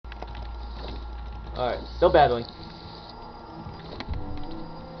Alright, still battling.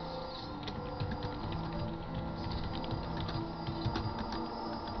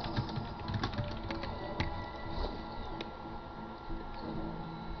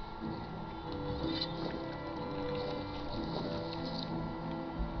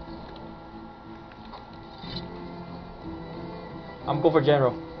 I'm going for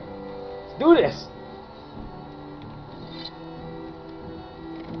general. Let's do this!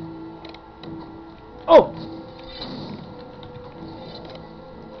 Oh!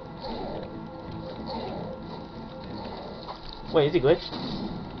 Wait, is he glitched?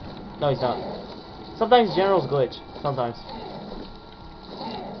 No, he's not. Sometimes generals glitch. Sometimes.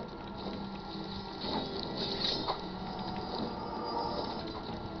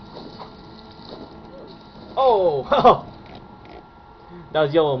 Oh! That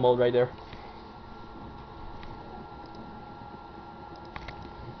was yellow mode right there.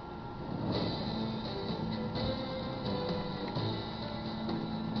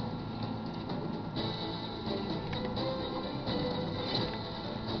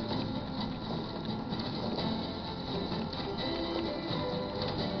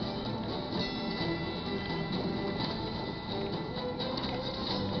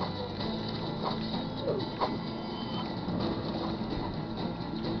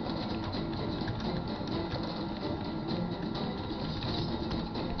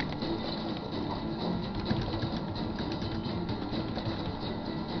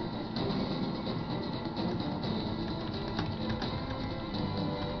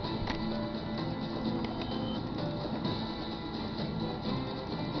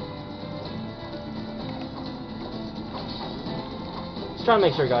 Just trying to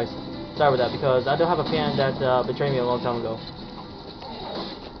make sure, guys. Sorry about that, because I do have a fan that betrayed me a long time ago.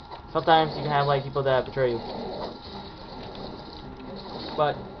 Sometimes you can have like people that betray you,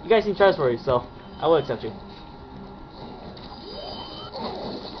 but you guys seem trustworthy, so I will accept you.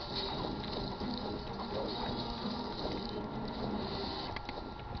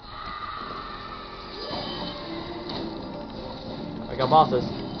 I got bosses,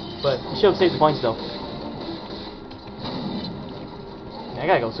 but you should have saved the points though. I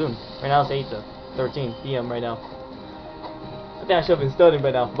gotta go soon. Right now it's 8:13 p.m. right now. I think I should have been studying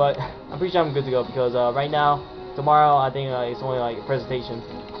by now, but I'm pretty sure I'm good to go because right now, tomorrow, I think it's only like a presentation.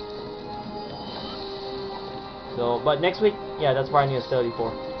 So, but next week, yeah, that's what I need to study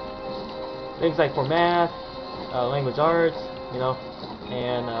for. Things like for math, language arts, you know,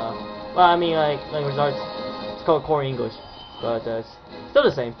 and well, I mean like language arts, it's called core English, but it's still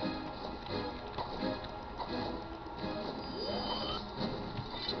the same.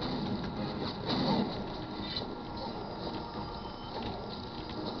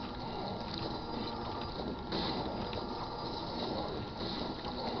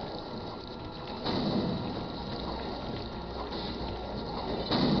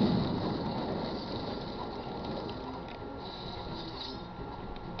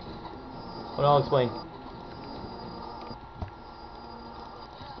 But I'll explain.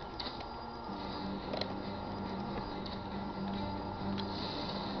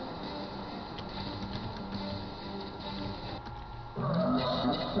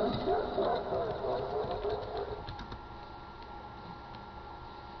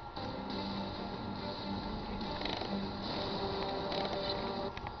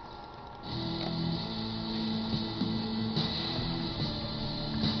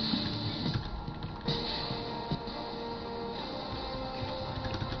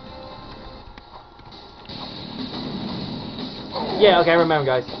 Yeah, okay, I remember,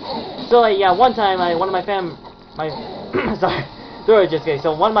 guys. So, like, yeah, one time, like, one of my sorry, sorry, just kidding.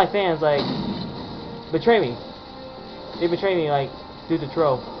 So, one of my fans, like, betrayed me. They betrayed me, like, due to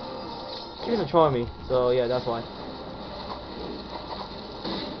troll. She wasn't trolling me, so, yeah, that's why.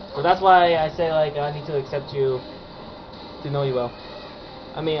 So, that's why I say, like, I need to accept you to know you well.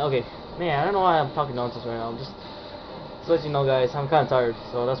 I mean, okay, man, I don't know why I'm talking nonsense right now. I'm just to let you know, guys, I'm kind of tired,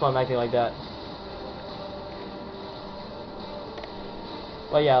 so that's why I'm acting like that.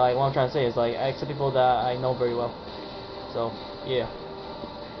 But yeah, like what I'm trying to say is like I accept people that I know very well. So yeah.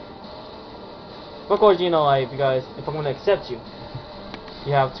 But of course, you know, like if I'm gonna accept you,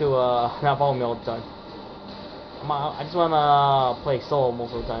 you have to not follow me all the time. I just wanna play solo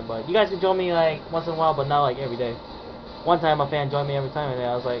most of the time, but you guys can join me like once in a while, but not like every day. One time a fan joined me every time, and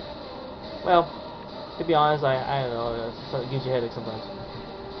I was like, well, to be honest, I don't know, it gives you headaches sometimes.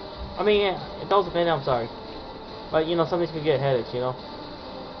 I mean, yeah, if that was a fan, I'm sorry, but you know, some things can get headaches, you know.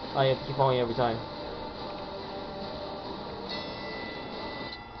 I have to keep following you every time.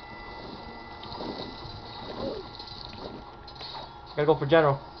 Gotta go for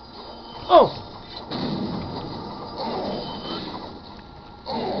general. Oh!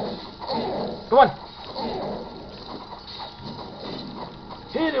 Come on.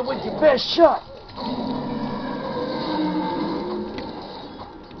 Hit it with your best shot.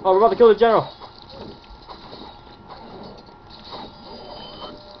 Oh, we're about to kill the general.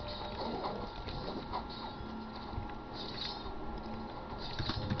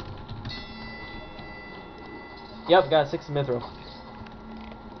 Yep, got 6 mithril.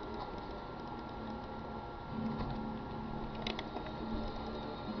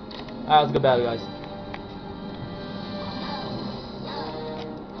 Alright, let's go battle, guys.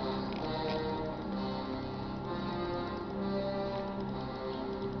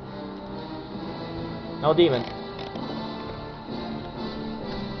 No demon.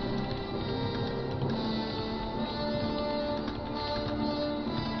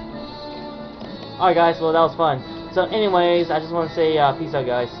 Alright guys, well that was fun. So anyways, I just want to say peace out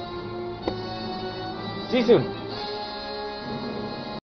guys. See you soon.